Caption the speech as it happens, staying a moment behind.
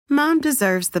Mom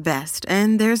deserves the best,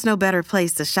 and there's no better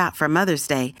place to shop for Mother's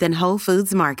Day than Whole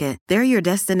Foods Market. They're your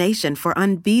destination for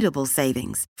unbeatable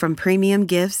savings, from premium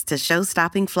gifts to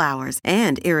show-stopping flowers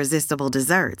and irresistible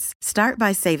desserts. Start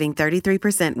by saving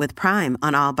 33% with Prime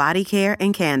on all body care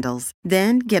and candles.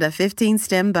 Then get a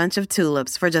 15-stem bunch of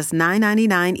tulips for just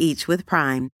 $9.99 each with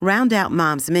Prime. Round out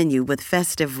Mom's menu with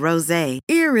festive rosé,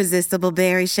 irresistible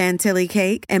berry chantilly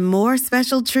cake, and more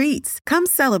special treats. Come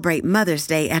celebrate Mother's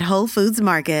Day at Whole Foods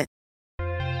Market.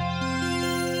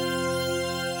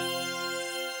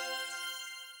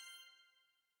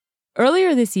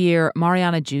 Earlier this year,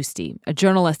 Mariana Giusti, a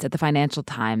journalist at the Financial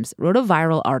Times, wrote a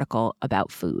viral article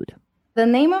about food. The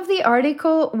name of the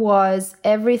article was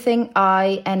Everything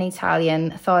I, an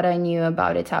Italian, Thought I Knew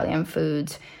About Italian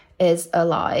Food is a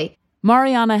Lie.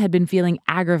 Mariana had been feeling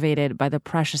aggravated by the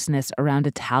preciousness around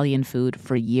Italian food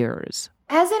for years.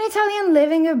 As an Italian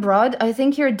living abroad, I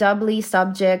think you're doubly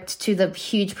subject to the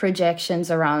huge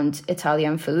projections around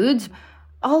Italian food.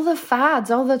 All the fads,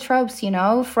 all the tropes,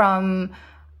 from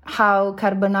how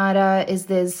carbonara is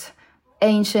this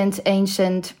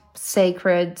ancient,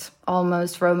 sacred,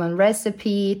 almost Roman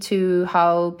recipe, to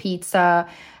how pizza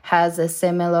has a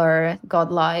similar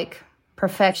godlike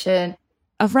perfection.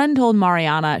 A friend told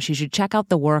Mariana she should check out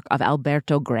the work of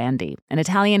Alberto Grandi, an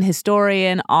Italian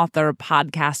historian, author,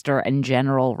 podcaster, and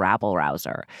general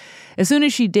rabble-rouser. As soon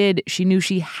as she did, she knew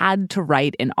she had to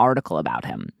write an article about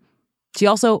him. She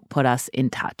also put us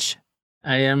in touch.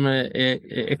 I am an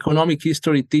economic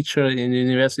history teacher in the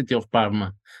University of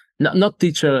Parma. Not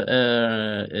teacher.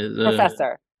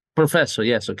 Professor. Professor,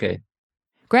 yes, okay.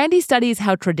 Grandi studies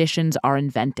how traditions are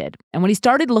invented. And when he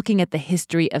started looking at the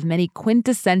history of many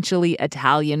quintessentially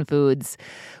Italian foods,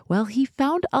 well, he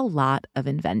found a lot of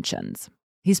inventions.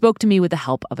 He spoke to me with the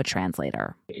help of a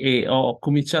translator.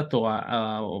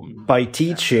 By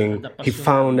teaching, he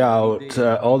found out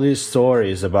all these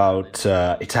stories about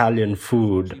Italian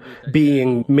food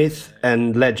being myth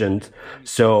and legend,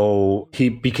 so he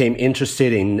became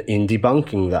interested in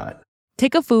debunking that.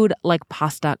 Take a food like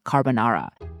pasta carbonara.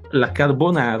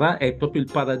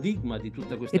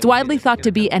 It's widely thought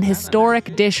to be an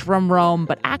historic dish from Rome,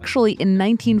 but actually in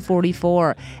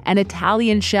 1944, an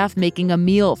Italian chef making a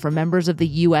meal for members of the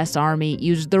U.S. Army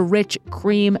used the rich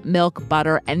cream, milk,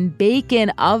 butter, and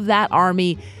bacon of that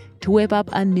army to whip up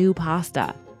a new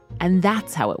pasta. And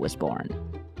that's how it was born.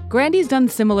 Grandi's done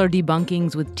similar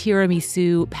debunkings with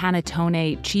tiramisu,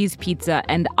 panettone, cheese pizza,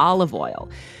 and olive oil,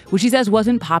 which he says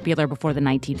wasn't popular before the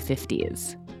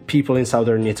 1950s. People in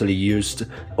southern Italy used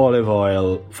olive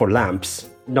oil for lamps,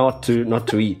 not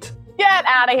to eat. Get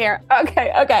out of here.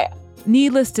 Okay.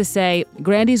 Needless to say,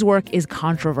 Grandi's work is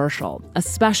controversial,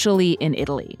 especially in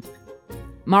Italy.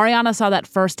 Mariana saw that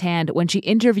firsthand when she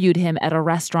interviewed him at a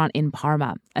restaurant in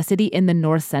Parma, a city in the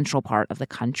north-central part of the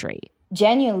country.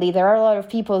 Genuinely, there are a lot of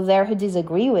people there who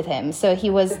disagree with him. So he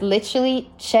was literally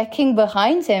checking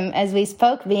behind him as we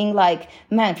spoke, being like,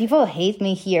 man, people hate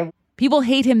me here. People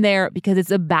hate him there because it's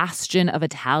a bastion of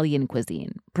Italian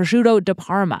cuisine. Prosciutto di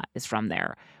Parma is from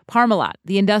there. Parmalat,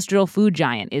 the industrial food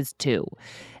giant, is too.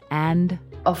 And,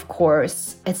 of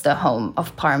course, it's the home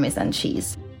of Parmesan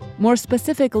cheese. More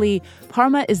specifically,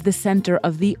 Parma is the center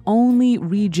of the only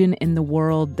region in the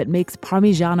world that makes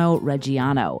Parmigiano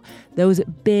Reggiano, those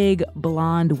big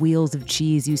blonde wheels of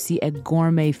cheese you see at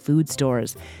gourmet food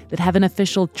stores that have an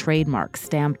official trademark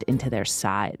stamped into their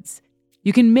sides.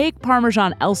 You can make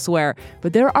Parmesan elsewhere,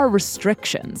 but there are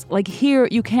restrictions. Like here,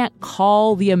 you can't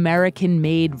call the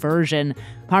American-made version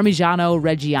Parmigiano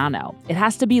Reggiano. It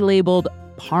has to be labeled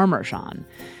Parmesan.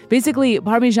 Basically,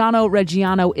 Parmigiano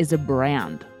Reggiano is a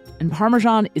brand, and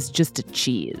Parmesan is just a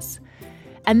cheese.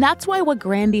 And that's why what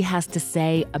Grandi has to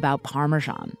say about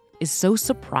Parmesan is so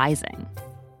surprising.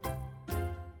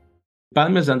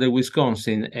 Parmesan de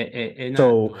Wisconsin.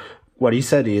 So what he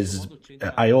said is,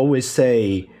 I always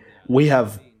say, we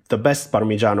have the best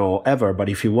Parmigiano ever, but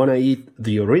if you want to eat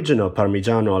the original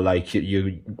Parmigiano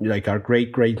like our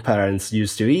great-great-parents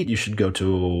used to eat, you should go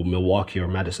to Milwaukee or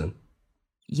Madison.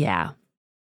 Yeah.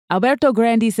 Alberto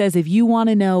Grandi says if you want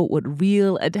to know what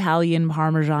real Italian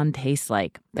Parmesan tastes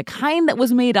like, the kind that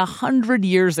was made 100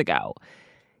 years ago,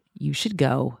 you should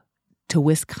go to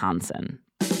Wisconsin.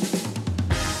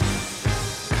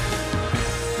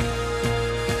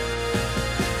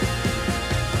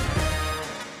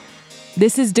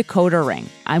 This is Decoder Ring.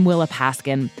 I'm Willa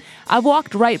Paskin. I've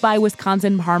walked right by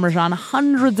Wisconsin Parmesan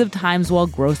hundreds of times while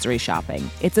grocery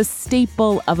shopping. It's a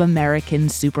staple of American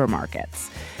supermarkets.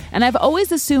 And I've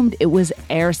always assumed it was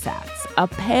ersatz, a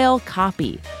pale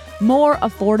copy, more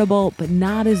affordable but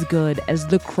not as good as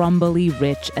the crumbly,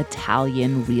 rich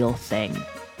Italian real thing.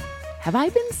 have I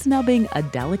been snubbing a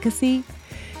delicacy?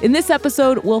 In this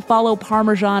episode, we'll follow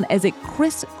Parmesan as it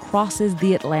crisscrosses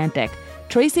the Atlantic,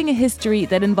 tracing a history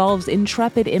that involves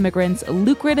intrepid immigrants,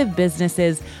 lucrative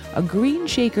businesses, a green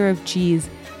shaker of cheese,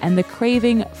 and the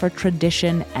craving for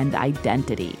tradition and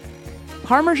identity.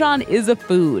 Parmesan is a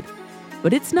food,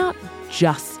 but it's not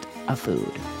just a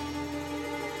food.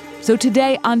 So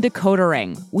today on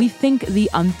Decodering, we think the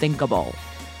unthinkable.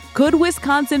 Could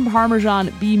Wisconsin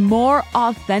Parmesan be more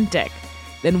authentic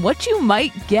than what you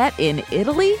might get in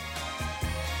Italy?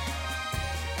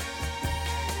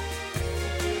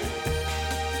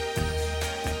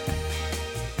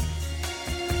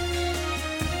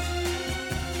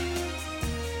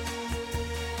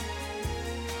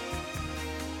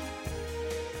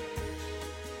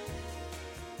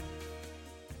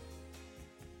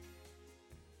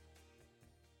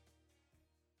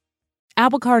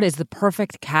 Apple Card is the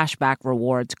perfect cashback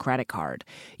rewards credit card.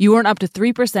 You earn up to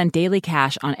 3% daily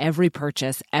cash on every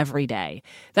purchase every day.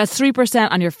 That's 3%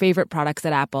 on your favorite products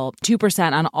at Apple,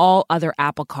 2% on all other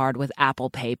Apple Card with Apple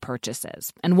Pay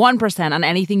purchases, and 1% on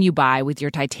anything you buy with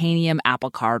your titanium Apple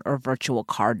Card or virtual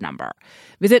card number.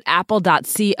 Visit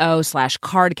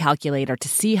apple.co/card calculator to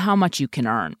see how much you can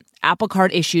earn. Apple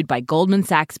Card issued by Goldman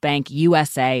Sachs Bank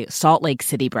USA, Salt Lake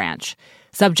City branch.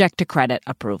 Subject to credit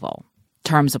approval.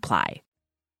 Terms apply.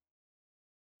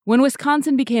 When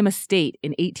Wisconsin became a state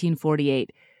in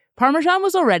 1848, Parmesan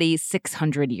was already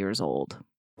 600 years old.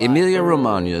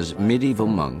 Emilia-Romagna's medieval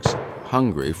monks,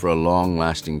 hungry for a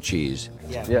long-lasting cheese,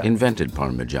 invented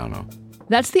Parmigiano.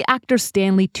 That's the actor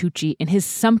Stanley Tucci in his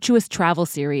sumptuous travel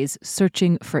series,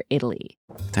 Searching for Italy.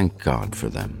 Thank God for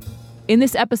them. In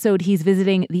this episode, he's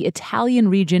visiting the Italian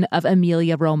region of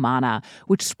Emilia-Romagna,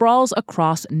 which sprawls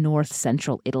across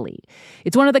north-central Italy.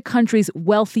 It's one of the country's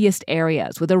wealthiest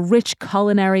areas with a rich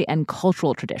culinary and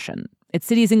cultural tradition. Its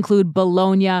cities include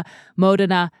Bologna,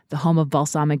 Modena, the home of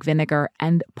balsamic vinegar,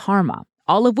 and Parma,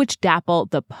 all of which dapple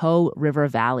the Po River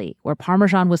Valley, where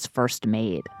Parmesan was first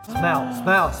made. Smell.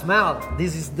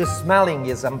 The smelling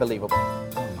is unbelievable.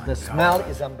 The smell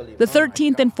is unbelievable. The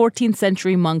 13th and 14th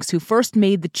century monks who first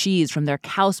made the cheese from their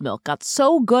cow's milk got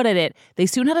so good at it, they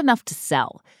soon had enough to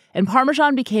sell. And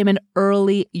Parmesan became an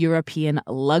early European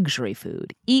luxury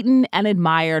food, eaten and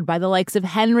admired by the likes of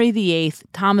Henry VIII,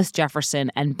 Thomas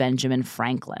Jefferson, and Benjamin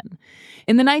Franklin.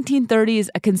 In the 1930s,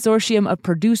 a consortium of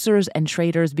producers and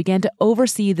traders began to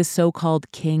oversee the so-called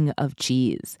King of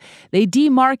Cheese. They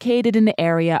demarcated an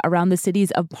area around the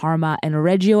cities of Parma and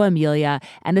Reggio Emilia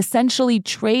and essentially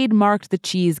trademarked the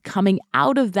cheese coming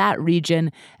out of that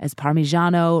region as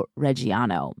Parmigiano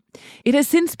Reggiano. It has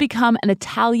since become an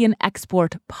Italian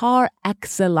export par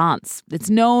excellence. It's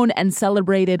known and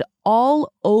celebrated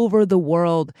all over the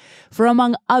world for,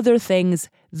 among other things,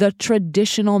 the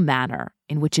traditional manner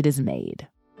in which it is made.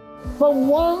 For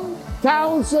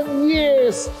 1,000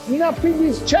 years, nothing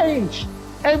is changed.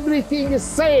 Everything is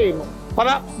same.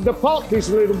 Perhaps the pot is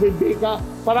a little bit bigger.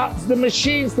 Perhaps the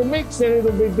machines to mix a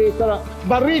little bit bigger.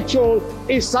 But ritual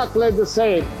is exactly the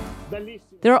same.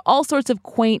 There are all sorts of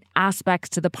quaint aspects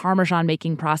to the Parmesan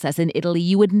making process in Italy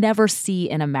you would never see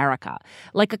in America,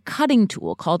 like a cutting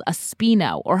tool called a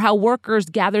spino, or how workers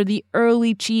gather the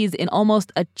early cheese in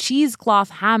almost a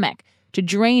cheesecloth hammock to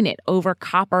drain it over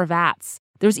copper vats.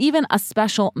 There's even a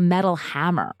special metal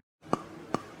hammer.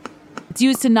 It's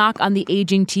used to knock on the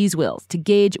aging cheese wheels to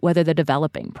gauge whether they're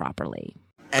developing properly.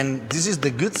 And this is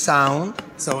the good sound.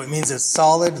 So it means it's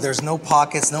solid. There's no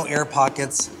pockets, no air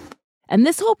pockets. And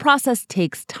this whole process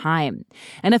takes time.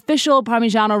 An official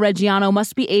Parmigiano Reggiano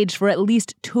must be aged for at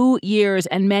least 2 years,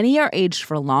 and many are aged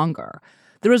for longer.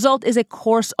 The result is a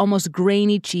coarse, almost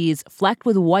grainy cheese flecked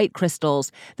with white crystals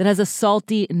that has a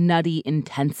salty, nutty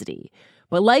intensity.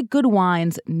 But like good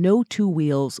wines, no two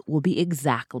wheels will be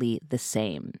exactly the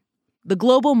same. The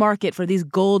global market for these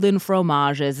golden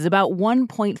fromages is about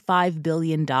 $1.5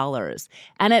 billion.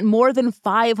 And at more than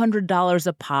 $500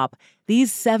 a pop,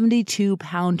 these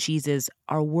 72-pound cheeses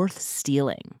are worth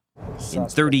stealing. In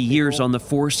 30 years on the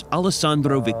force,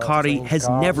 Alessandro Vicari has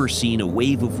never seen a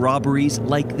wave of robberies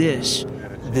like this.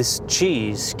 This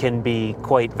cheese can be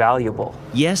quite valuable.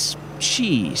 Yes,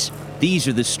 cheese. These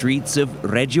are the streets of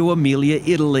Reggio Emilia,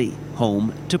 Italy,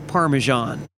 home to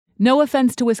Parmesan. No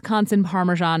offense to Wisconsin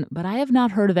Parmesan, but I have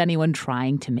not heard of anyone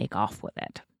trying to make off with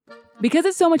it. Because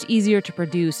it's so much easier to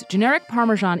produce, generic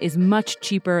Parmesan is much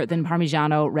cheaper than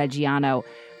Parmigiano Reggiano,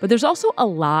 but there's also a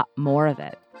lot more of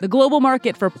it. The global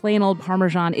market for plain old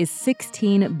Parmesan is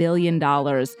 $16 billion,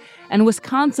 and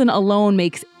Wisconsin alone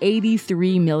makes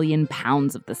 83 million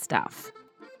pounds of the stuff.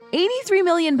 83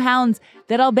 million pounds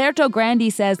that Alberto Grandi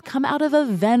says come out of a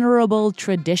venerable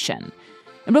tradition.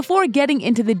 And before getting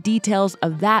into the details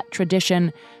of that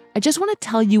tradition, I just want to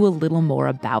tell you a little more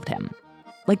about him.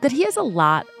 Like that he has a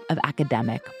lot of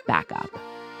academic backup.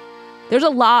 There's a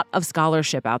lot of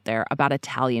scholarship out there about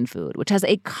Italian food, which has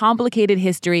a complicated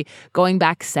history going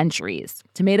back centuries.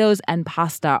 Tomatoes and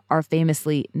pasta are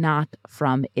famously not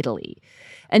from Italy.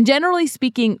 And generally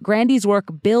speaking, Grandi's work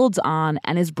builds on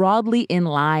and is broadly in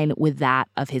line with that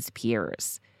of his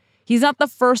peers. He's not the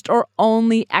first or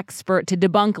only expert to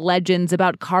debunk legends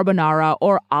about carbonara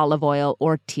or olive oil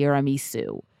or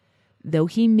tiramisu, though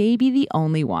he may be the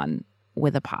only one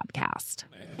with a podcast.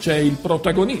 C'è il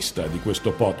protagonista di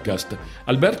questo podcast,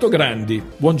 Alberto Grandi.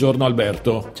 Buongiorno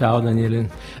Alberto. Ciao Daniele.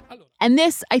 And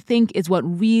this, I think, is what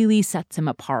really sets him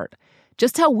apart.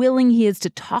 Just how willing he is to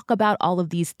talk about all of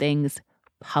these things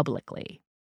publicly.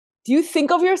 Do you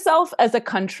think of yourself as a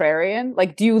contrarian?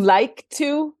 Like, do you like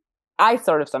to? I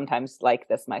sort of sometimes like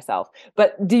this myself.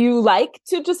 But do you like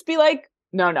to just be like,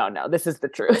 no, this is the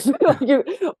truth?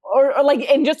 Or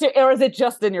is it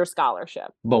just in your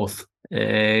scholarship? Both.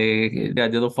 He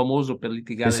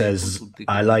says,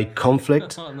 I like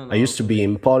conflict. I used to be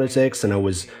in politics and I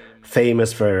was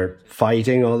famous for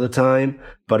fighting all the time.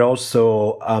 But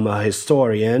also I'm a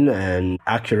historian and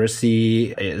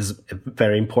accuracy is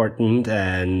very important.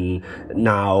 And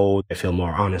now I feel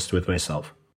more honest with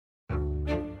myself.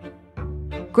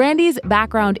 Grandi's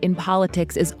background in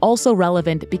politics is also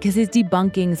relevant because his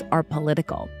debunkings are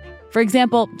political. For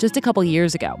example, just a couple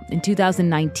years ago, in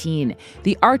 2019,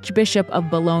 the Archbishop of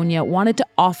Bologna wanted to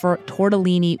offer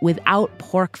tortellini without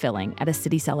pork filling at a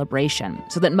city celebration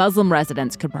so that Muslim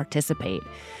residents could participate.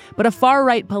 But a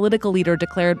far-right political leader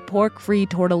declared pork-free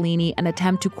tortellini an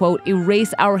attempt to, quote,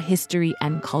 erase our history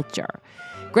and culture.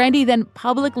 Grandi then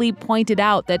publicly pointed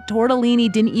out that tortellini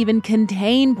didn't even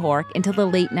contain pork until the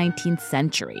late 19th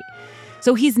century.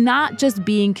 So he's not just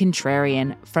being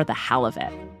contrarian for the hell of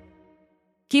it.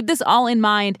 Keep this all in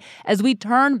mind as we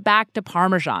turn back to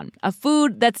Parmesan, a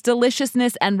food that's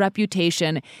deliciousness and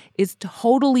reputation is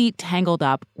totally tangled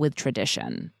up with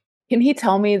tradition. Can he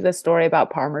tell me the story about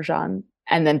Parmesan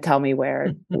and then tell me where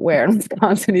in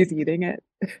Wisconsin he's eating it?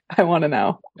 I want to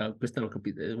know.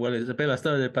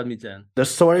 The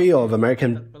story of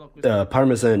American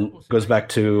Parmesan goes back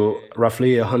to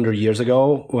roughly 100 years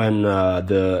ago when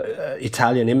the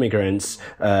Italian immigrants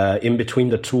in between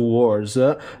the two wars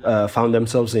found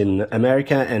themselves in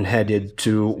America and headed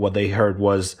to what they heard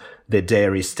was the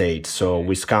dairy state, so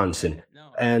Wisconsin,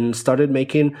 and started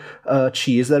making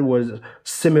cheese that was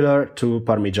similar to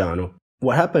Parmigiano.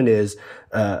 What happened is,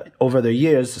 over the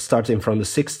years, starting from the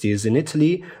 60s in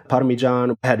Italy,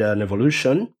 Parmigiano had an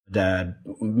evolution that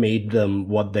made them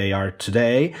what they are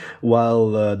today, while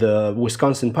the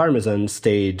Wisconsin Parmesan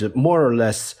stayed more or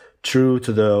less true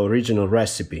to the original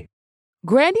recipe.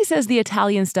 Grandi says the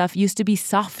Italian stuff used to be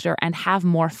softer and have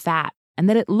more fat, and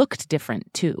that it looked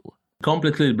different too.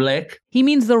 Completely black. He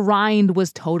means the rind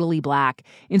was totally black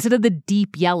instead of the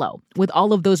deep yellow with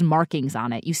all of those markings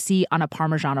on it you see on a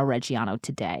Parmigiano Reggiano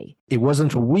today. It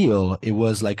wasn't a wheel. It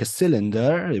was like a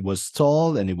cylinder. It was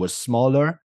tall and it was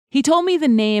smaller. He told me the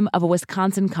name of a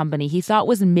Wisconsin company he thought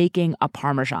was making a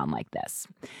Parmesan like this.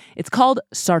 It's called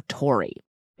Sartori.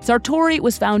 Sartori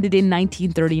was founded in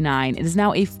 1939 and is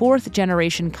now a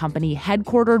fourth-generation company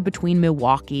headquartered between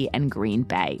Milwaukee and Green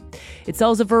Bay. It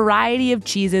sells a variety of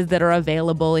cheeses that are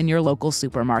available in your local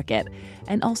supermarket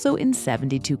and also in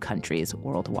 72 countries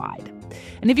worldwide.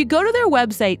 And if you go to their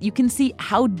website, you can see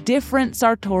how different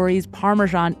Sartori's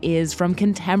Parmesan is from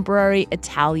contemporary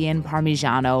Italian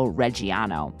Parmigiano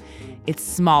Reggiano. It's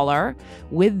smaller,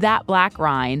 with that black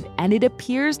rind, and it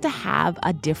appears to have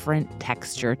a different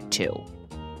texture too.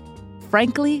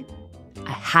 Frankly,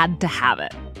 I had to have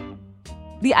it.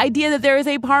 The idea that there is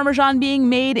a Parmesan being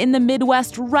made in the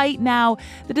Midwest right now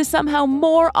that is somehow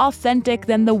more authentic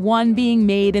than the one being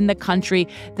made in the country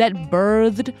that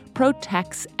birthed,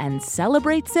 protects, and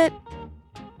celebrates it?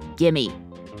 Gimme.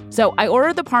 So I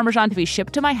ordered the Parmesan to be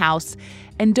shipped to my house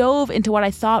and dove into what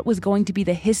I thought was going to be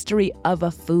the history of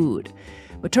a food,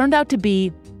 but turned out to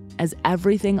be, as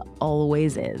everything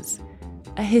always is,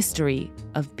 a history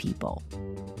of people.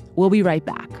 We'll be right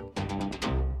back.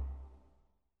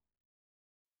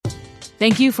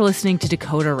 Thank you for listening to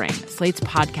Decoder Ring, Slate's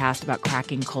podcast about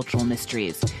cracking cultural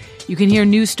mysteries. You can hear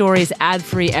new stories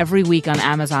ad-free every week on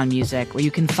Amazon Music, where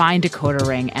you can find Decoder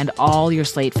Ring and all your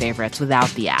Slate favorites without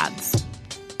the ads.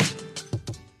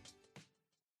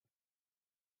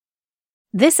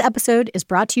 This episode is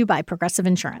brought to you by Progressive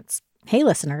Insurance. Hey,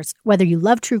 listeners, whether you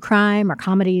love true crime or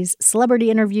comedies, celebrity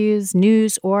interviews,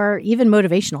 news, or even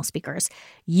motivational speakers,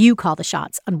 you call the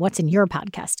shots on what's in your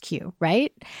podcast queue,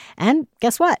 right? And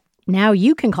guess what? Now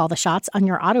you can call the shots on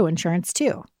your auto insurance,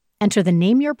 too. Enter the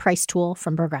Name Your Price tool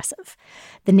from Progressive.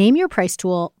 The Name Your Price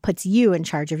tool puts you in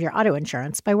charge of your auto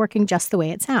insurance by working just the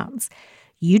way it sounds.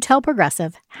 You tell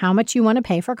Progressive how much you want to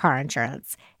pay for car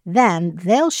insurance. Then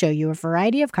they'll show you a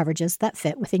variety of coverages that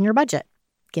fit within your budget,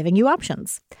 giving you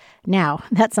options. Now,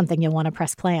 that's something you'll want to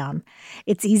press play on.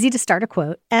 It's easy to start a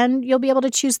quote, and you'll be able to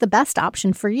choose the best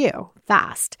option for you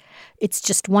fast. It's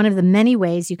just one of the many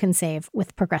ways you can save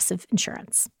with Progressive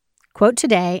Insurance. Quote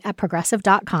today at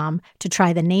Progressive.com to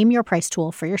try the Name Your Price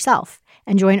tool for yourself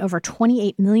and join over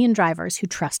 28 million drivers who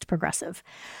trust Progressive.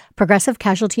 Progressive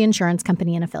Casualty Insurance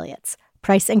Company and Affiliates.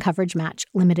 Price and coverage match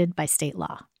limited by state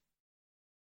law.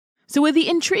 So with the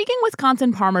intriguing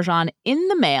Wisconsin Parmesan in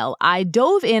the mail, I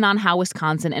dove in on how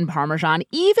Wisconsin and Parmesan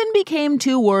even became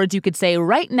two words you could say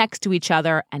right next to each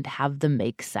other and have them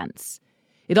make sense.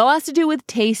 It all has to do with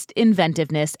taste,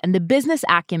 inventiveness, and the business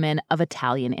acumen of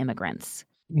Italian immigrants.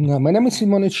 My name is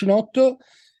Simone Cinotto,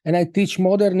 and I teach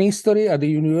modern history at the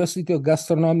University of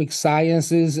Gastronomic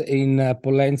Sciences in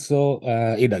Pollenzo,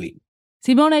 Italy.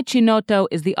 Simone Cinotto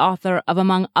is the author of,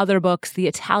 among other books, The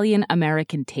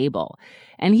Italian-American Table.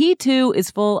 And he, too,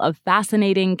 is full of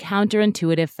fascinating,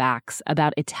 counterintuitive facts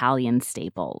about Italian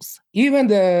staples. Even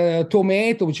the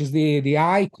tomato, which is the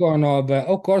icon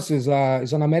of course, is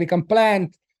an American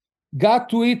plant, got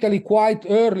to Italy quite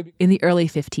early. In the early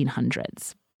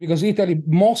 1500s. Because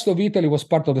most of Italy was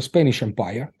part of the Spanish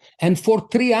Empire. And for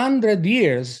 300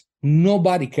 years,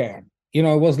 nobody cared. It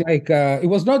was like, it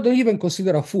was not even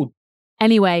considered a food.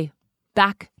 Anyway,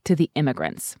 back to the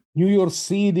immigrants. New York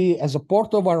City, as a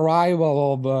port of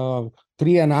arrival of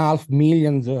 3.5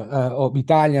 million of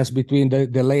Italians between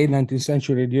the late 19th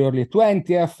century and the early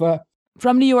 20th.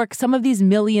 From New York, some of these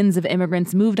millions of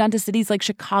immigrants moved on to cities like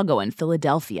Chicago and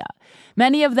Philadelphia.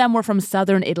 Many of them were from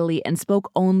southern Italy and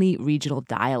spoke only regional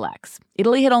dialects.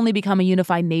 Italy had only become a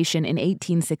unified nation in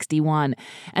 1861,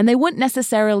 and they wouldn't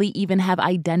necessarily even have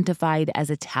identified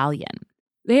as Italian.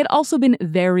 They had also been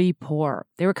very poor.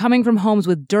 They were coming from homes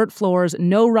with dirt floors,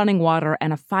 no running water,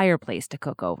 and a fireplace to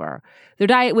cook over. Their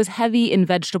diet was heavy in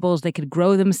vegetables they could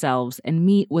grow themselves, and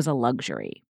meat was a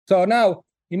luxury. So now,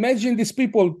 imagine these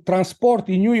people transport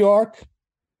in New York.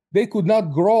 They could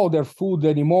not grow their food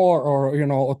anymore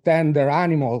or tend their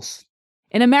animals.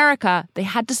 In America, they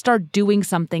had to start doing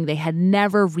something they had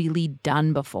never really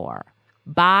done before.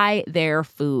 Buy their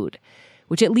food,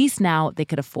 which at least now they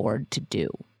could afford to do.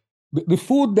 The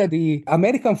food that the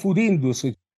American food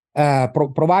industry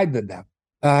provided them,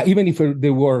 even if they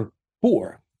were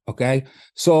poor, okay?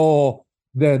 So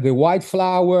the white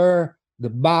flour, the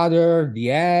butter,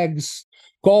 the eggs,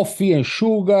 coffee and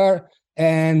sugar,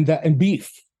 and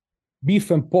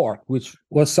beef and pork, which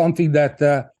was something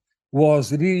that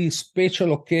was really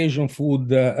special occasion food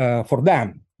for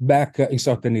them back in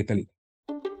southern Italy.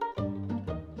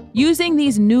 Using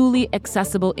these newly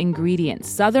accessible ingredients,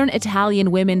 Southern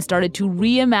Italian women started to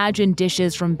reimagine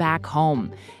dishes from back home,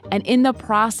 and in the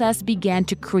process began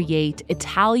to create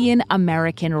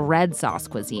Italian-American red sauce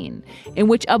cuisine, in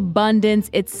which abundance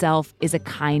itself is a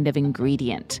kind of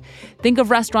ingredient. Think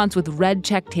of restaurants with red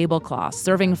check tablecloths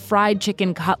serving fried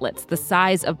chicken cutlets the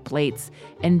size of plates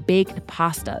and baked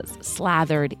pastas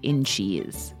slathered in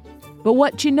cheese. But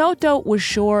what Cinotto was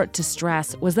sure to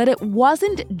stress was that it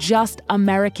wasn't just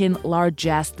American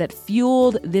largesse that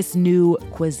fueled this new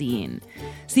cuisine.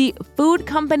 See, food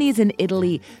companies in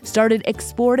Italy started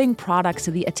exporting products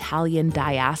to the Italian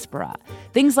diaspora,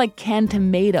 things like canned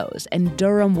tomatoes and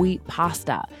durum wheat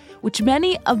pasta, which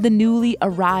many of the newly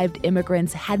arrived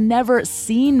immigrants had never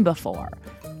seen before,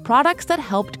 products that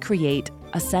helped create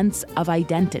a sense of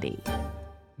identity.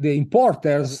 The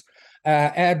importers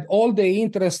had all the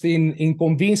interest in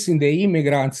convincing the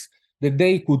immigrants that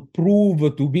they could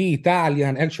prove to be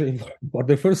Italian, actually for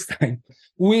the first time,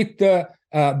 with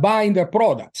buying their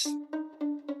products.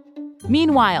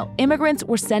 Meanwhile, immigrants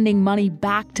were sending money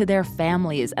back to their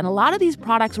families, and a lot of these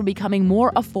products were becoming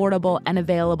more affordable and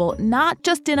available not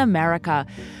just in America,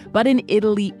 but in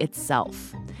Italy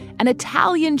itself. And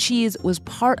Italian cheese was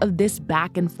part of this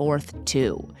back and forth,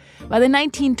 too. By the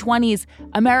 1920s,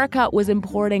 America was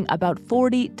importing about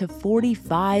 40 to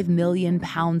 45 million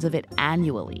pounds of it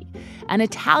annually. And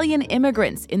Italian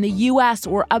immigrants in the U.S.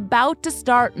 were about to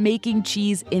start making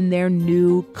cheese in their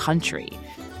new country.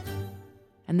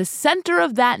 And the center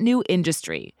of that new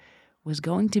industry was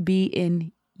going to be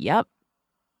in, yep,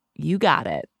 you got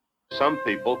it. Some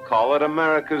people call it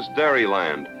America's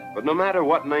Dairyland, but no matter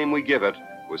what name we give it,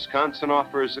 Wisconsin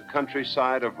offers a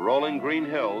countryside of rolling green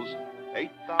hills.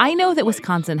 I know that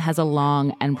Wisconsin has a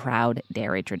long and proud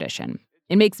dairy tradition.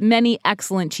 It makes many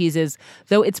excellent cheeses,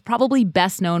 though it's probably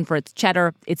best known for its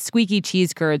cheddar, its squeaky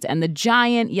cheese curds, and the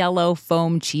giant yellow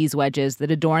foam cheese wedges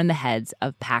that adorn the heads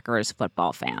of Packers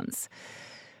football fans.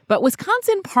 But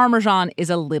Wisconsin Parmesan is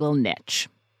a little niche,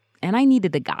 and I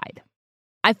needed a guide.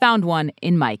 I found one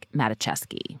in Mike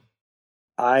Matiszewski.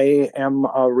 I am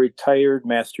a retired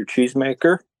master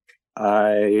cheesemaker.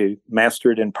 I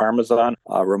mastered in Parmesan,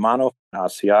 Romano,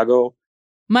 Asiago.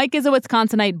 Mike is a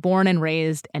Wisconsinite born and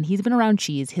raised, and he's been around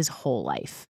cheese his whole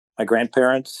life. My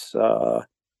grandparents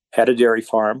had a dairy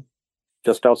farm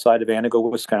just outside of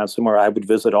Antigo, Wisconsin, where I would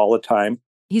visit all the time.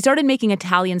 He started making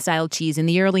Italian-style cheese in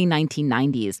the early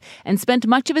 1990s and spent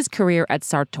much of his career at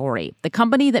Sartori, the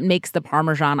company that makes the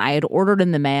Parmesan I had ordered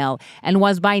in the mail and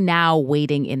was by now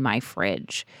waiting in my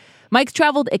fridge. Mike's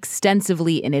traveled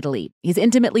extensively in Italy. He's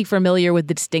intimately familiar with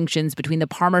the distinctions between the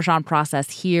Parmesan process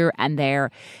here and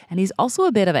there, and he's also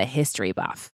a bit of a history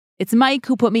buff. It's Mike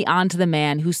who put me on to the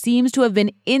man who seems to have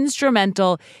been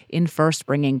instrumental in first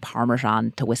bringing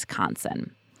Parmesan to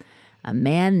Wisconsin. A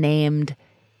man named,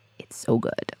 it's so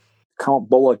good, Count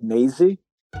Bolognese.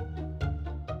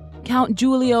 Count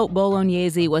Giulio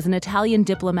Bolognese was an Italian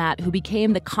diplomat who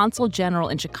became the consul general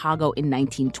in Chicago in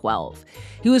 1912.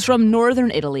 He was from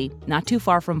northern Italy, not too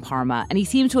far from Parma, and he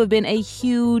seems to have been a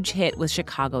huge hit with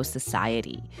Chicago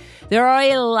society. There are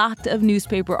a lot of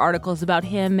newspaper articles about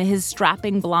him, his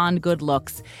strapping blonde good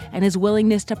looks, and his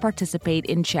willingness to participate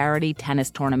in charity tennis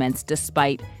tournaments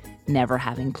despite never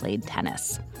having played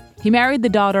tennis. He married the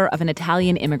daughter of an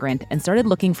Italian immigrant and started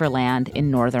looking for land in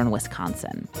northern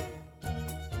Wisconsin.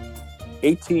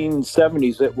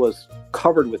 1870s, it was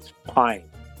covered with pine,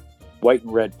 white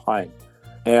and red pine,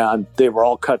 and they were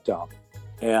all cut down.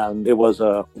 And it was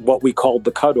what we called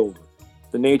the cutover.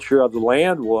 The nature of the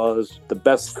land was the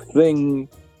best thing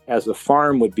as a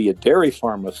farm would be a dairy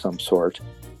farm of some sort.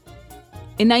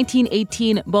 In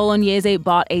 1918, Bolognese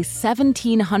bought a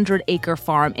 1,700-acre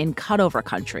farm in cutover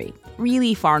country,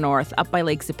 really far north, up by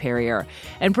Lake Superior.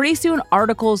 And pretty soon,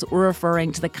 articles were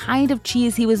referring to the kind of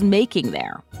cheese he was making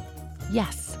there.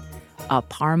 Yes, a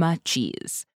Parma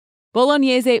cheese.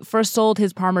 Bolognese first sold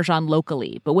his Parmesan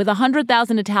locally, but with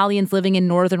 100,000 Italians living in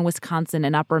northern Wisconsin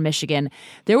and upper Michigan,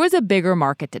 there was a bigger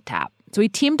market to tap. So he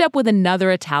teamed up with another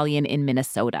Italian in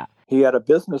Minnesota. He had a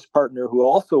business partner who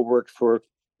also worked for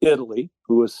Italy,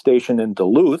 who was stationed in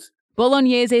Duluth.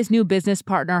 Bolognese's new business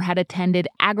partner had attended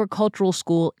agricultural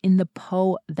school in the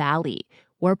Po Valley,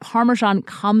 where Parmesan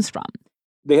comes from.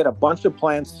 They had a bunch of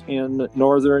plants in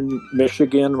northern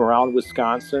Michigan, around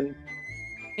Wisconsin.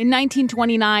 In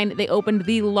 1929, they opened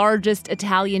the largest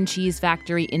Italian cheese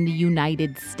factory in the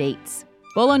United States.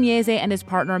 Bolognese and his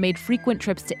partner made frequent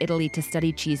trips to Italy to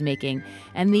study cheesemaking,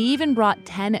 and they even brought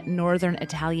 10 northern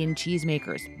Italian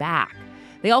cheesemakers back.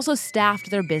 They also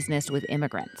staffed their business with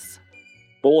immigrants.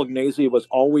 Bolognese was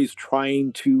always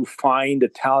trying to find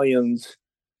Italians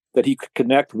that he could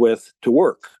connect with to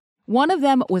work. One of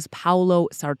them was Paolo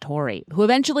Sartori, who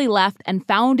eventually left and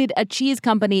founded a cheese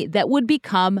company that would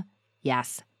become,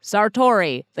 yes,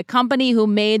 Sartori, the company who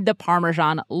made the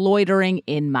Parmesan loitering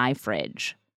in my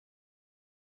fridge.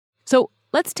 So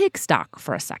let's take stock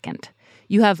for a second.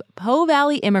 You have Po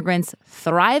Valley immigrants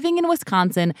thriving in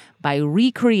Wisconsin by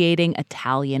recreating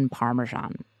Italian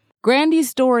Parmesan. Grandy's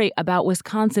story about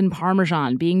Wisconsin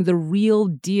Parmesan being the real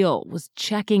deal was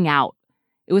checking out.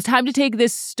 It was time to take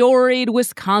this storied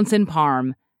Wisconsin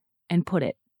Parm and put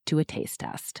it to a taste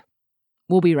test.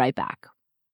 We'll be right back.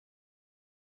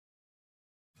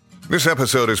 This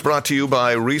episode is brought to you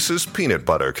by Reese's Peanut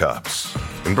Butter Cups.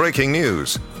 In breaking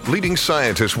news, leading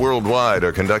scientists worldwide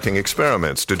are conducting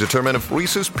experiments to determine if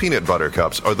Reese's Peanut Butter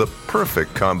Cups are the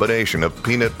perfect combination of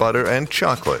peanut butter and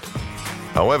chocolate.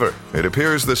 However, it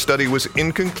appears the study was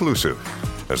inconclusive,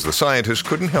 as the scientists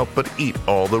couldn't help but eat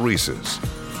all the Reese's.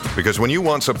 Because when you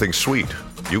want something sweet,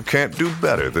 you can't do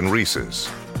better than Reese's.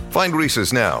 Find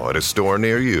Reese's now at a store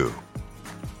near you.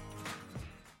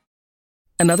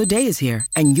 Another day is here,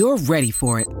 and you're ready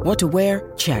for it. What to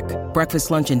wear? Check.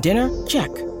 Breakfast, lunch, and dinner? Check.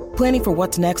 Planning for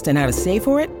what's next and how to save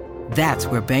for it? That's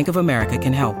where Bank of America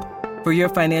can help. For your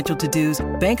financial to-dos,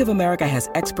 Bank of America has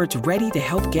experts ready to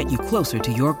help get you closer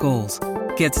to your goals.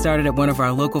 Get started at one of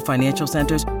our local financial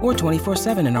centers or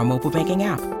 24/7 in our mobile banking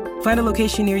app. Find a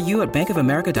location near you at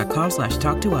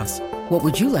bankofamerica.com/talktous. What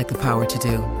would you like the power to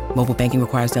do? Mobile banking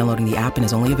requires downloading the app and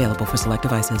is only available for select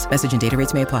devices. Message and data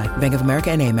rates may apply. Bank of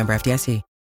America N.A., member FDIC.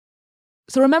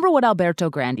 So remember what Alberto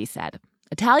Grandi said.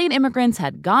 Italian immigrants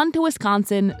had gone to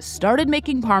Wisconsin, started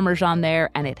making Parmesan there,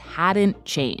 and it hadn't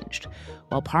changed.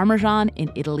 Well, Parmesan in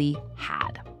Italy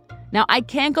had. Now, I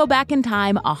can't go back in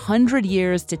time 100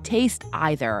 years to taste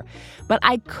either, but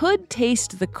I could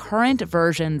taste the current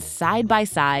versions side by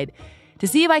side to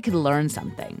see if I could learn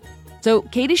something. So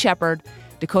Katie Shepard,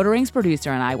 Decoder Ring's producer,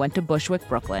 and I went to Bushwick,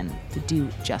 Brooklyn to do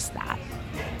just that.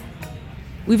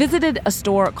 We visited a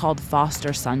store called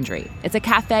Foster Sundry. It's a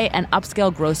cafe and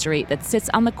upscale grocery that sits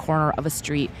on the corner of a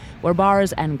street where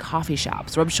bars and coffee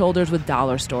shops rub shoulders with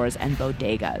dollar stores and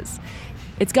bodegas.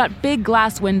 It's got big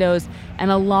glass windows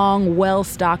and a long,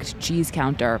 well-stocked cheese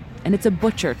counter, and it's a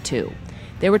butcher, too.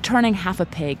 They were turning half a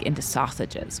pig into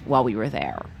sausages while we were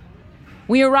there.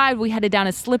 We arrived, we headed down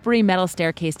a slippery metal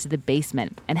staircase to the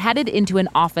basement and headed into an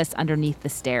office underneath the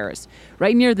stairs,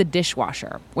 right near the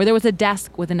dishwasher, where there was a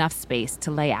desk with enough space to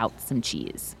lay out some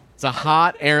cheese. It's a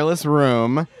hot, airless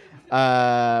room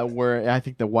where I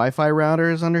think the Wi-Fi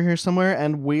router is under here somewhere,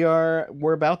 and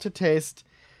we're about to taste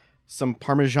some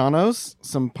Parmesanos,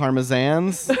 some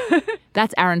Parmesans.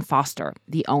 That's Aaron Foster,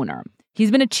 the owner. He's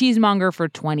been a cheesemonger for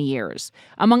 20 years.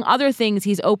 Among other things,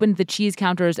 he's opened the cheese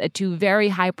counters at 2 very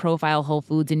high-profile Whole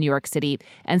Foods in New York City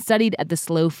and studied at the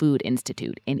Slow Food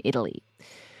Institute in Italy.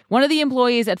 One of the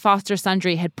employees at Foster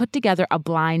Sundry had put together a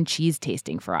blind cheese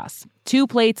tasting for us. 2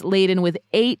 plates laden with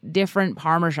 8 different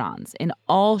Parmesans in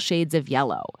all shades of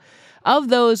yellow. Of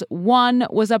those, 1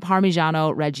 was a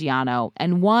Parmigiano Reggiano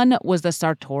and 1 was the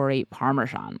Sartori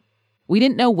Parmesan. We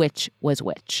didn't know which was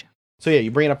which. So yeah,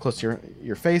 you bring it up close to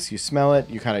your face, you smell it,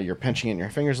 you're pinching it in your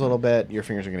fingers a little bit, your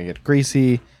fingers are going to get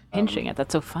greasy. Pinching it,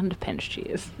 that's so fun to pinch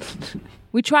cheese.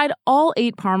 We tried all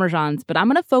 8 Parmesans, but I'm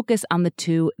going to focus on the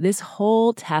 2 this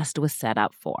whole test was set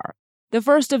up for. The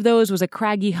first of those was a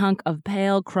craggy hunk of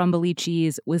pale, crumbly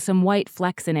cheese with some white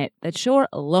flecks in it that sure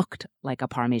looked like a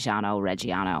Parmigiano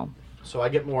Reggiano. So I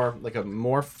get a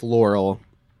more floral,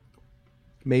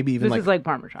 maybe even this is like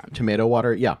Parmesan. Tomato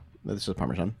water. Yeah, this is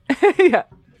Parmesan. Yeah.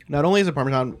 Not only is it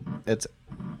Parmesan, it's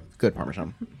good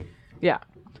Parmesan. Yeah.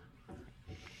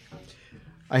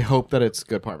 I hope that it's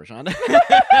good Parmesan.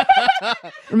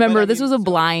 Remember, this was a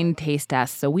blind taste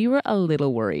test, so we were a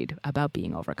little worried about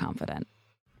being overconfident.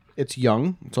 It's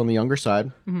young. It's on the younger side.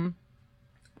 Mm-hmm.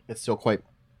 It's still quite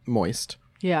moist.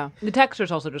 Yeah. The texture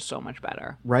is also just so much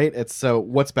better. Right?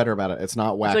 What's better about it? It's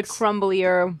not wax. It's like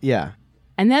crumblier. Yeah.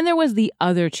 And then there was the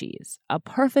other cheese, a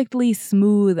perfectly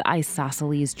smooth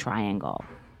isosceles triangle.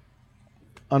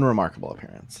 Unremarkable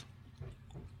appearance.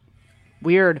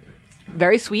 Weird.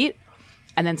 Very sweet.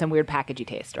 And then some weird packagey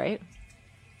taste, right?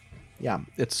 Yeah.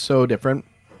 It's so different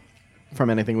from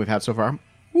anything we've had so far.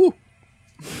 Woo.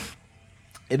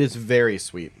 It is very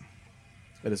sweet.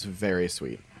 It is very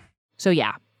sweet. So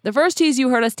yeah, the first cheese you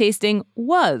heard us tasting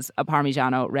was a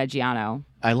Parmigiano Reggiano.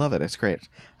 I love it. It's great.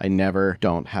 I never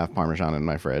don't have Parmesan in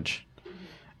my fridge.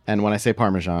 And when I say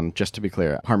Parmesan, just to be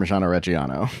clear, Parmigiano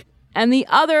Reggiano. And the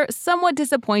other somewhat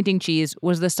disappointing cheese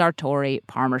was the Sartori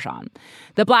Parmesan.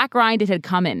 The black rind it had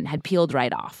come in had peeled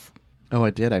right off. Oh, I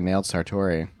did. I nailed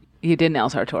Sartori. You did nail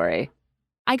Sartori.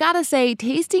 I gotta say,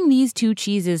 tasting these 2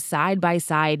 cheeses side by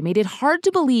side made it hard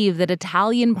to believe that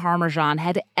Italian Parmesan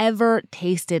had ever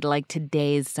tasted like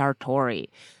today's Sartori.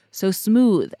 So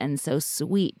smooth and so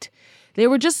sweet. They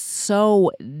were just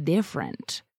so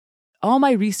different. All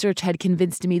my research had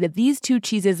convinced me that these 2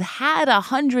 cheeses had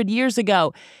 100 years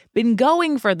ago been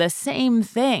going for the same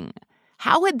thing.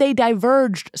 How had they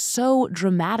diverged so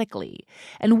dramatically?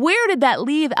 And where did that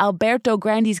leave Alberto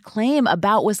Grandi's claim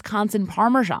about Wisconsin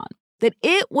Parmesan? That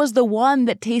it was the one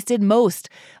that tasted most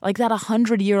like that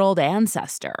 100-year-old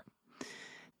ancestor?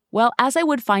 Well, as I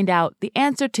would find out, the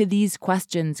answer to these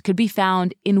questions could be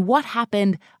found in what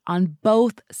happened on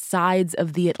both sides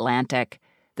of the Atlantic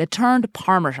that turned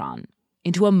Parmesan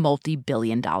into a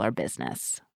multi-billion-dollar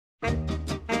business.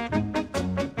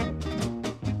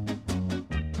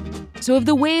 So if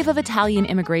the wave of Italian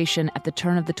immigration at the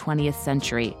turn of the 20th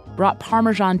century brought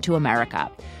Parmesan to America,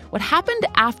 what happened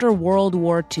after World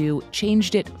War II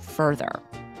changed it further.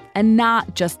 And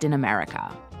not just in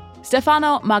America.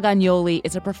 Stefano Magagnoli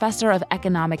is a professor of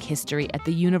economic history at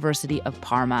the University of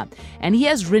Parma, and he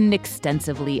has written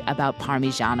extensively about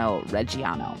Parmigiano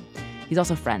Reggiano. He's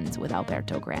also friends with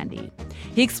Alberto Grandi.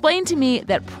 He explained to me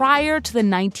that prior to the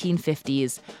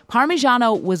 1950s,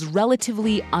 Parmigiano was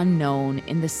relatively unknown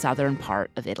in the southern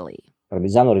part of Italy.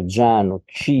 Parmigiano Reggiano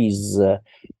cheese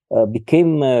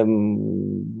became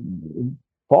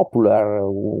popular,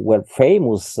 were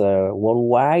famous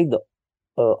worldwide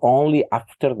only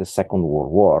after the Second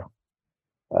World War,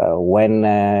 when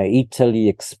Italy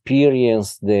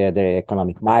experienced the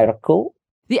economic miracle.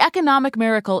 The economic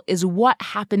miracle is what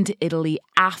happened to Italy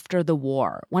after the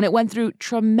war, when it went through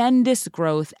tremendous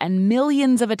growth and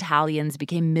millions of Italians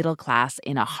became middle class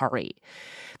in a hurry.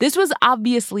 This was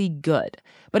obviously good,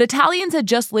 but Italians had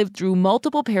just lived through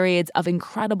multiple periods of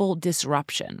incredible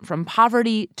disruption, from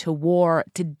poverty to war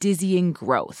to dizzying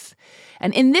growth.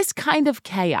 And in this kind of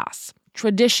chaos,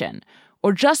 tradition,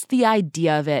 or just the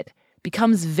idea of it,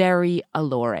 becomes very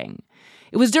alluring.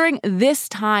 It was during this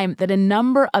time that a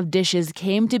number of dishes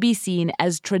came to be seen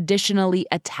as traditionally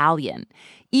Italian,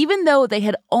 even though they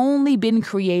had only been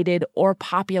created or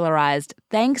popularized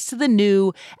thanks to the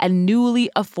new and newly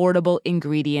affordable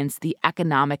ingredients the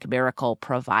economic miracle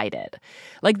provided.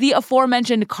 Like the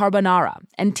aforementioned carbonara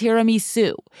and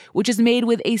tiramisu, which is made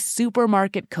with a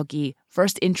supermarket cookie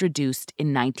first introduced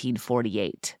in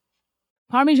 1948.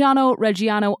 Parmigiano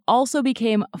Reggiano also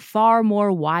became far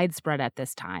more widespread at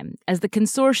this time, as the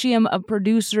consortium of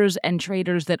producers and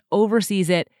traders that oversees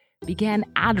it began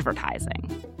advertising.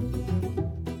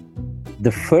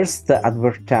 The first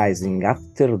advertising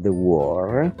after the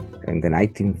war, in the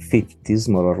 1950s,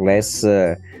 more or less,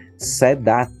 said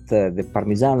that the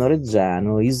Parmigiano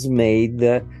Reggiano is made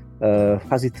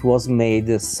as it was made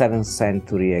 7th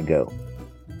century ago.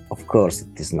 Of course,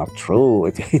 it is not true.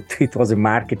 It was a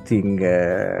marketing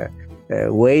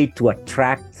way to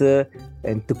attract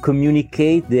and to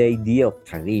communicate the idea of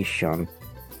tradition.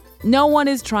 No one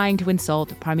is trying to insult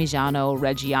Parmigiano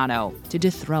Reggiano to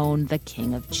dethrone the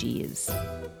king of cheese.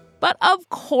 But of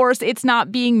course, it's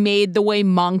not being made the way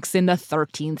monks in the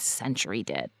 13th century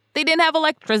did. They didn't have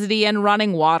electricity and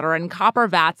running water and copper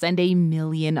vats and a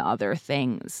million other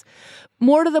things.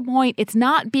 More to the point, it's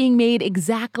not being made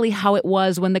exactly how it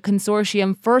was when the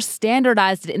consortium first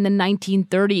standardized it in the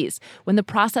 1930s, when the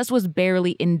process was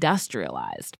barely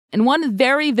industrialized. And one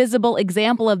very visible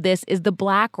example of this is the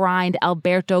black rind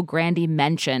Alberto Grandi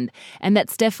mentioned, and that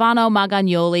Stefano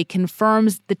Magagnoli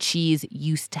confirms the cheese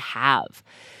used to have.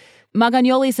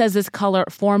 Magagnoli says this color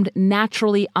formed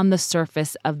naturally on the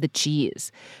surface of the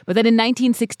cheese. But then in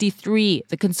 1963,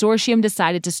 the consortium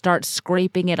decided to start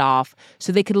scraping it off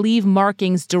so they could leave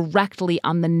markings directly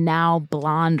on the now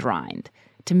blonde rind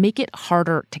to make it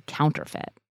harder to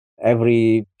counterfeit.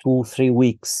 Every 2-3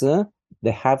 weeks,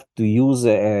 they have to use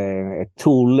a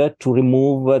tool to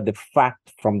remove the fat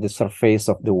from the surface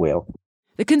of the wheel.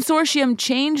 The consortium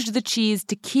changed the cheese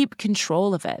to keep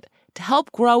control of it, to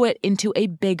help grow it into a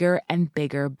bigger and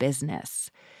bigger business.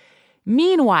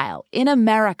 Meanwhile, in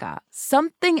America,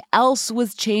 something else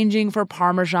was changing for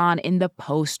Parmesan in the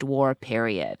post-war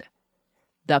period.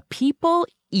 The people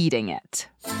eating it.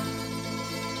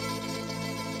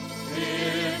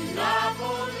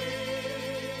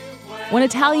 When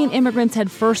Italian immigrants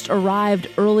had first arrived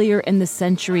earlier in the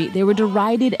century, they were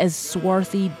derided as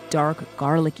swarthy, dark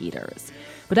garlic eaters.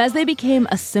 But as they became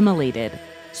assimilated,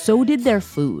 so did their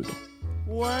food.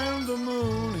 When the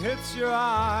moon hits your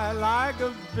eye like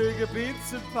a big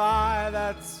pizza pie,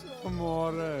 that's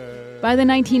amore. By the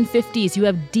 1950s, you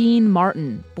have Dean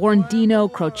Martin, born Dino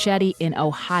Crocetti in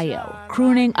Ohio,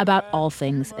 crooning about all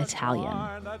things Italian.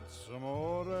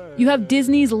 You have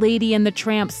Disney's Lady and the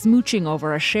Tramp smooching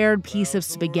over a shared piece of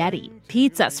spaghetti,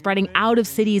 pizza spreading out of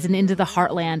cities and into the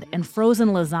heartland, and frozen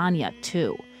lasagna,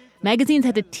 too. Magazines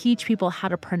had to teach people how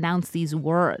to pronounce these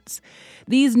words.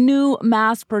 These new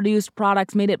mass-produced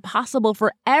products made it possible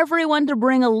for everyone to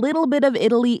bring a little bit of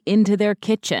Italy into their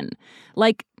kitchen,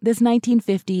 like this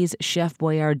 1950s Chef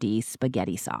Boyardee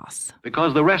spaghetti sauce.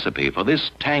 Because the recipe for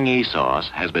this tangy sauce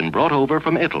has been brought over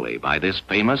from Italy by this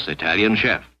famous Italian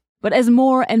chef. But as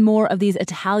more and more of these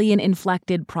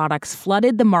Italian-inflected products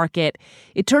flooded the market,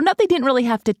 it turned out they didn't really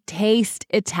have to taste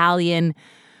Italian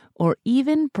or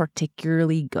even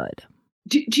particularly good.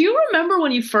 Do you remember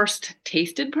when you first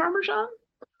tasted Parmesan?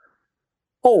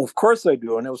 Oh, of course I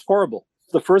do, and it was horrible.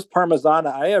 The first Parmesan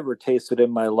I ever tasted in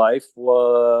my life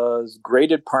was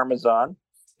grated Parmesan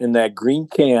in that green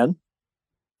can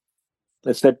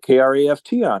that said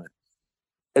KRAFT on it.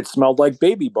 It smelled like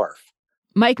baby barf.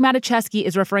 Mike Matuszewski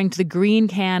is referring to the green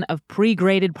can of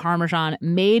pre-grated Parmesan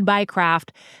made by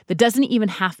Kraft that doesn't even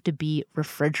have to be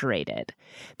refrigerated.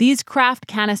 These Kraft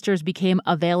canisters became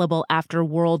available after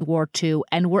World War II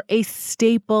and were a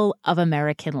staple of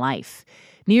American life,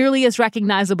 nearly as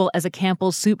recognizable as a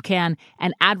Campbell's soup can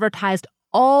and advertised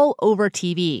all over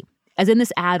TV, as in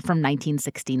this ad from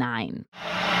 1969.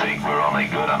 Think we're only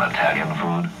good on Italian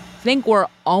food? Think we're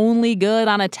only good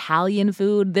on Italian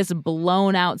food, this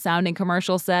blown-out sounding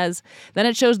commercial says. Then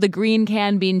it shows the green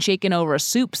can being shaken over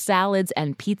soup, salads,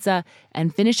 and pizza,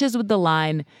 and finishes with the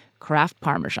line, Kraft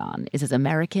Parmesan is as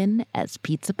American as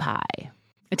pizza pie.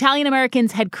 Italian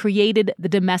Americans had created the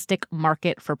domestic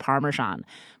market for Parmesan,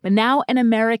 but now an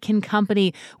American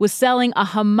company was selling a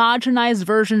homogenized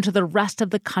version to the rest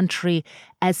of the country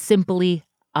as simply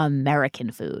American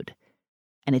food.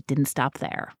 And it didn't stop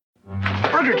there.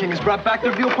 Burger King has brought back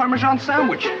their veal Parmesan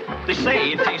sandwich. They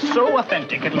say it tastes so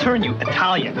authentic it'll turn you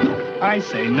Italian. I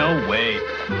say no way.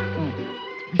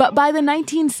 But by the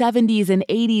 1970s and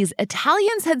 80s,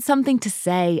 Italians had something to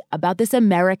say about this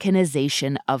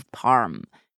Americanization of Parm.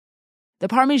 The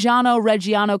Parmigiano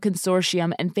Reggiano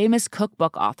Consortium and famous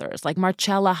cookbook authors like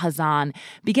Marcella Hazan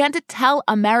began to tell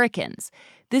Americans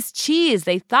this cheese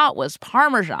they thought was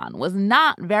Parmesan was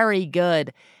not very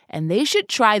good, and they should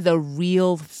try the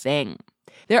real thing.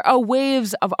 There are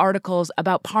waves of articles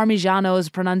about Parmigiano's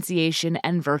pronunciation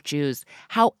and virtues,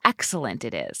 how excellent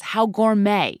it is, how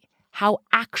gourmet, how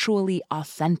actually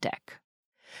authentic.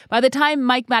 By the time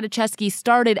Mike Matuszewski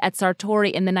started at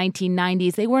Sartori in the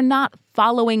 1990s, they were not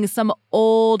following some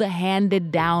old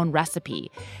handed-down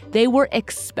recipe. They were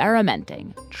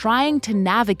experimenting, trying to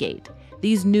navigate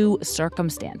these new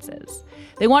circumstances.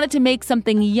 They wanted to make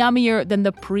something yummier than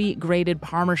the pre-grated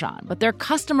Parmesan, but their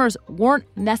customers weren't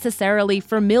necessarily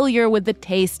familiar with the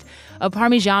taste of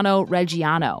Parmigiano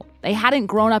Reggiano. They hadn't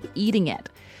grown up eating it.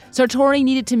 Sartori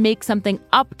needed to make something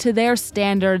up to their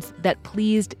standards that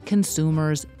pleased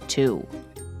consumers too.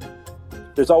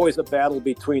 There's always a battle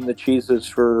between the cheeses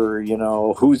for,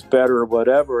 who's better or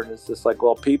whatever. And it's just like,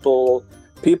 well, people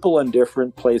in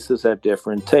different places have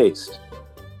different tastes.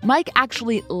 Mike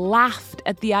actually laughed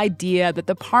at the idea that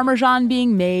the Parmesan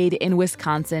being made in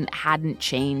Wisconsin hadn't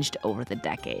changed over the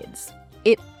decades.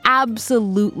 It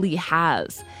absolutely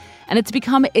has. And it's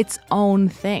become its own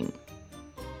thing.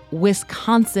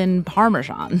 Wisconsin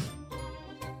Parmesan.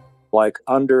 Like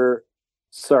under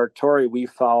Sartori, we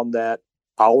found that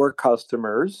our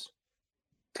customers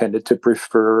tended to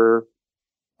prefer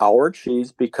our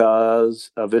cheese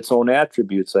because of its own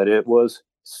attributes, that it was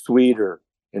sweeter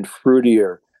and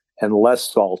fruitier and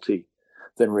less salty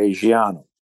than Reggiano.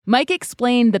 Mike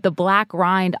explained that the black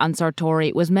rind on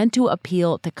Sartori was meant to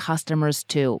appeal to customers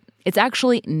too. It's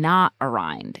actually not a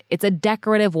rind. It's a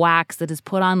decorative wax that is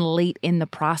put on late in the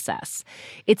process.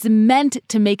 It's meant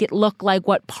to make it look like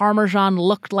what Parmesan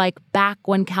looked like back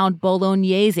when Count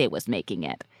Bolognese was making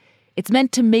it. It's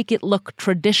meant to make it look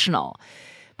traditional,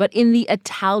 but in the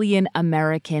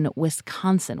Italian-American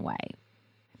Wisconsin way.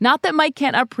 Not that Mike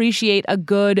can't appreciate a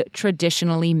good,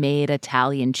 traditionally made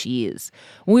Italian cheese.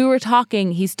 When we were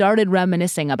talking, he started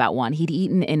reminiscing about one he'd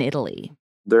eaten in Italy.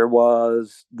 There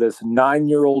was this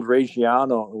 9-year-old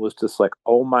Reggiano. It was just like,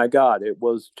 oh my God, it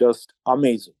was just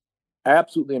amazing.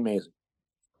 Absolutely amazing.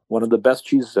 One of the best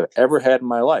cheeses I've ever had in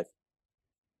my life.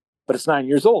 But it's 9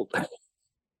 years old.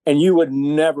 And you would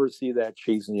never see that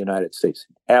cheese in the United States.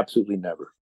 Absolutely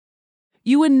never.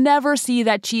 You would never see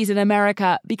that cheese in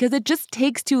America because it just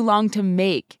takes too long to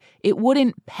make. It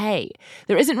wouldn't pay.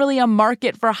 There isn't really a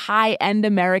market for high-end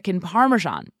American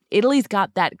Parmesan. Italy's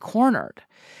got that cornered.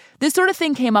 This sort of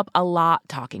thing came up a lot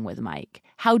talking with Mike,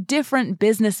 how different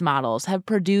business models have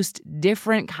produced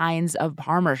different kinds of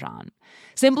Parmesan.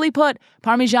 Simply put,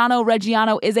 Parmigiano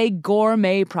Reggiano is a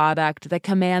gourmet product that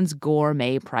commands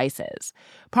gourmet prices.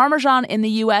 Parmesan in the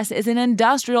U.S. is an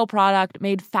industrial product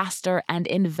made faster and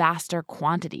in vaster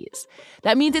quantities.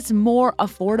 That means it's more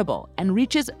affordable and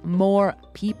reaches more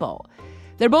people.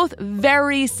 They're both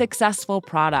very successful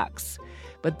products,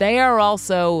 but they are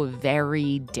also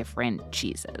very different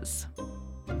cheeses.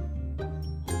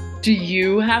 Do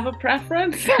you have a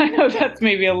preference? I know that's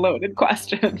maybe a loaded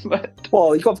question, but...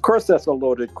 Well, of course that's a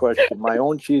loaded question. My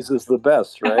own cheese is the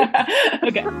best, right?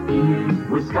 Okay.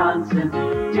 Wisconsin,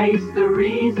 taste the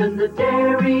reason the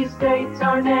dairy states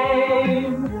our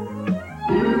name.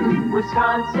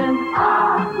 Wisconsin,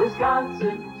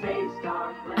 Wisconsin, taste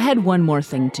our flame. I had one more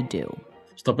thing to do.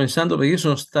 Sto pensando perché io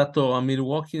sono stato a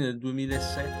Milwaukee nel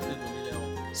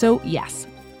 2007-2008. So, yes,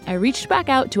 I reached back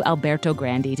out to Alberto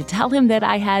Grandi to tell him that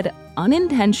I had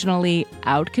unintentionally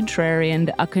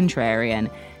out-contrarianed a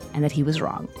contrarian and that he was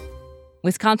wrong.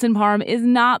 Wisconsin Parm is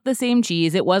not the same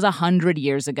cheese it was 100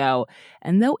 years ago,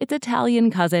 and though its Italian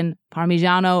cousin,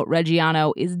 Parmigiano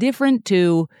Reggiano, is different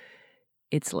too,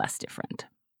 it's less different.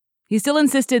 He still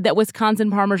insisted that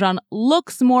Wisconsin Parmesan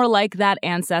looks more like that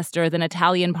ancestor than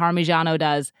Italian Parmigiano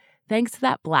does, thanks to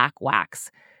that black wax,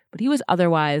 but he was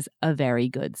otherwise a very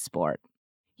good sport.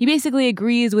 He basically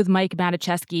agrees with Mike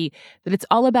Matuszewski that it's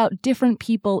all about different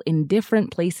people in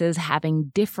different places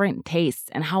having different tastes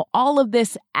and how all of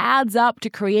this adds up to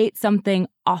create something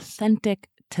authentic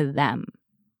to them.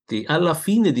 Alla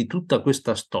fine di tutta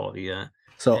questa storia.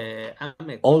 So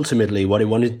ultimately, what I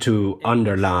wanted to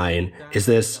underline is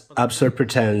this absurd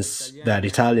pretense that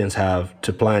Italians have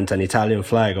to plant an Italian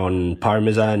flag on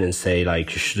Parmesan and say,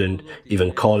 like, you shouldn't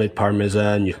even call it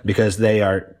Parmesan because they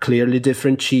are clearly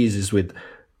different cheeses with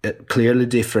clearly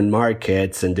different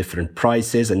markets and different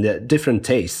prices and different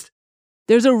tastes.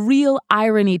 There's a real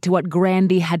irony to what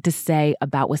Grandi had to say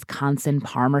about Wisconsin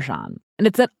Parmesan. And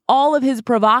it's that all of his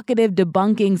provocative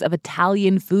debunkings of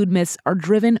Italian food myths are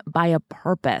driven by a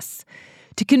purpose: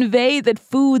 to convey that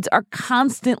foods are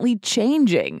constantly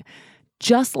changing,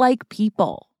 just like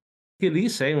people. He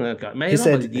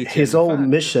said his whole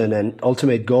mission and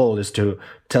ultimate goal is to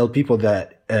tell people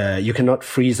that you cannot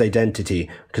freeze identity,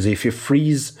 because if you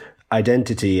freeze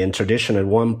identity and tradition at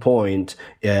one point,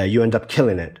 you end up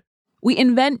killing it. We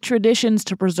invent traditions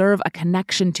to preserve a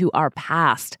connection to our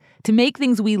past, to make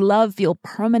things we love feel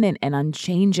permanent and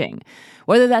unchanging,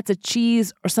 whether that's a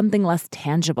cheese or something less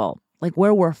tangible, like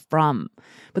where we're from.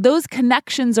 But those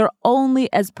connections are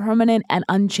only as permanent and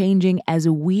unchanging as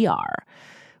we are,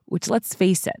 which, let's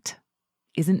face it,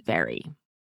 isn't very.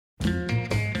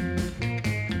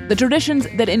 The traditions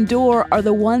that endure are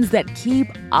the ones that keep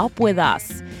up with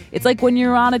us. It's like when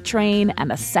you're on a train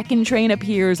and a second train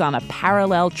appears on a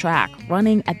parallel track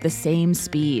running at the same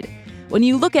speed. When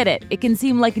you look at it, it can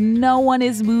seem like no one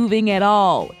is moving at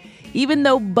all, even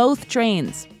though both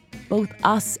trains, both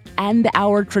us and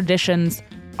our traditions,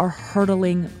 are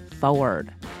hurtling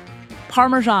forward.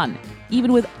 Parmesan,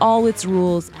 even with all its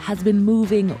rules, has been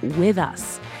moving with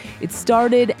us. It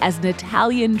started as an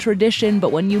Italian tradition,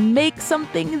 but when you make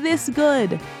something this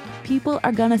good, people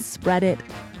are gonna spread it,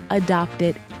 adopt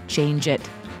it, change it,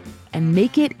 and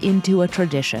make it into a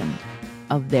tradition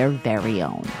of their very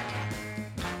own.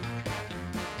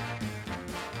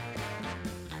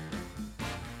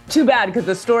 Too bad, because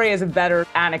the story is a better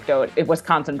anecdote. If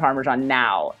Wisconsin Parmesan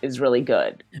now is really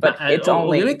good, but it's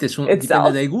only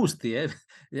dipende dai gusti, eh?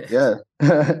 Yeah,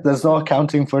 there's no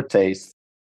accounting for taste.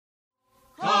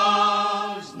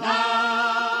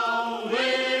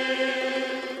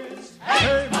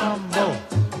 Hey,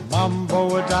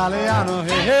 mambo Italiano,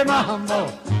 hey, mambo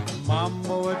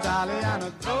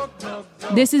Italiano, go, go,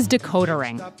 go. This is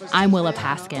Decodering. I'm Willa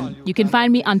Paskin. You can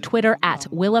find me on Twitter at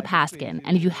Willa Paskin.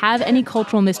 And if you have any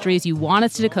cultural mysteries you want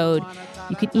us to decode,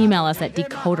 you can email us at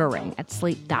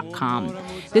decodering@slate.com.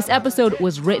 This episode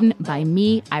was written by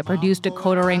me. I produced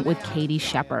Decodering with Katie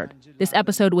Shepard. This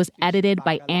episode was edited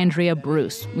by Andrea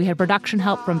Bruce. We had production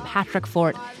help from Patrick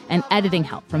Fort and editing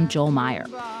help from Joel Meyer.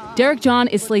 Derek John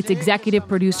is Slate's executive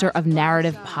producer of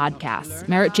narrative podcasts.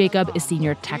 Merritt Jacob is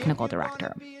senior technical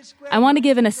director. I want to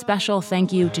give an especial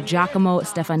thank you to Giacomo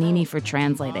Stefanini for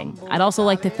translating. I'd also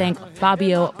like to thank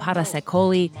Fabio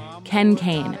Parasecoli, Ken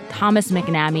Kane, Thomas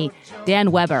McNamee,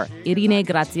 Dan Weber, Irene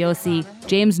Graziosi,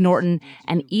 James Norton,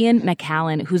 and Ian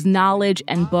McCallan, whose knowledge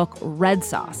and book Red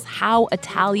Sauce, How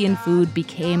Italian Food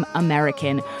Became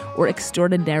American, were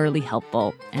extraordinarily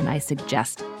helpful, and I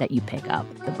suggest that you pick up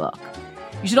the book.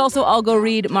 You should also all go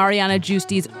read Mariana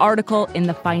Giusti's article in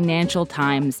the Financial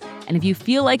Times. And if you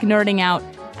feel like nerding out,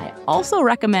 I also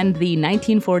recommend the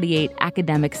 1948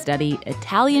 academic study,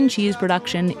 Italian Cheese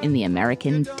Production in the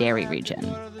American Dairy Region.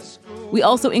 We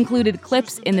also included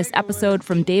clips in this episode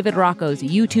from David Rocco's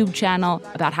YouTube channel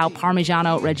about how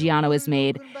Parmigiano Reggiano is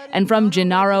made, and from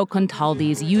Gennaro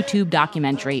Contaldi's YouTube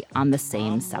documentary on the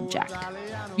same subject.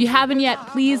 If you haven't yet,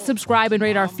 please subscribe and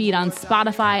rate our feed on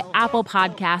Spotify, Apple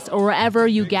Podcasts, or wherever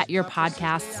you get your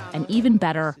podcasts. And even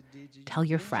better, tell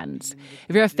your friends.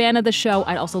 If you're a fan of the show,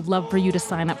 I'd also love for you to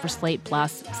sign up for Slate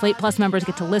Plus. Slate Plus members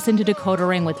get to listen to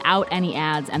Decodering without any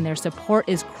ads, and their support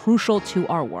is crucial to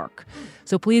our work.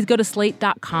 So please go to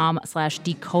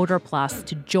slate.com/decoderplus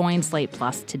to join Slate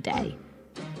Plus today.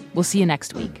 We'll see you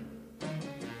next week.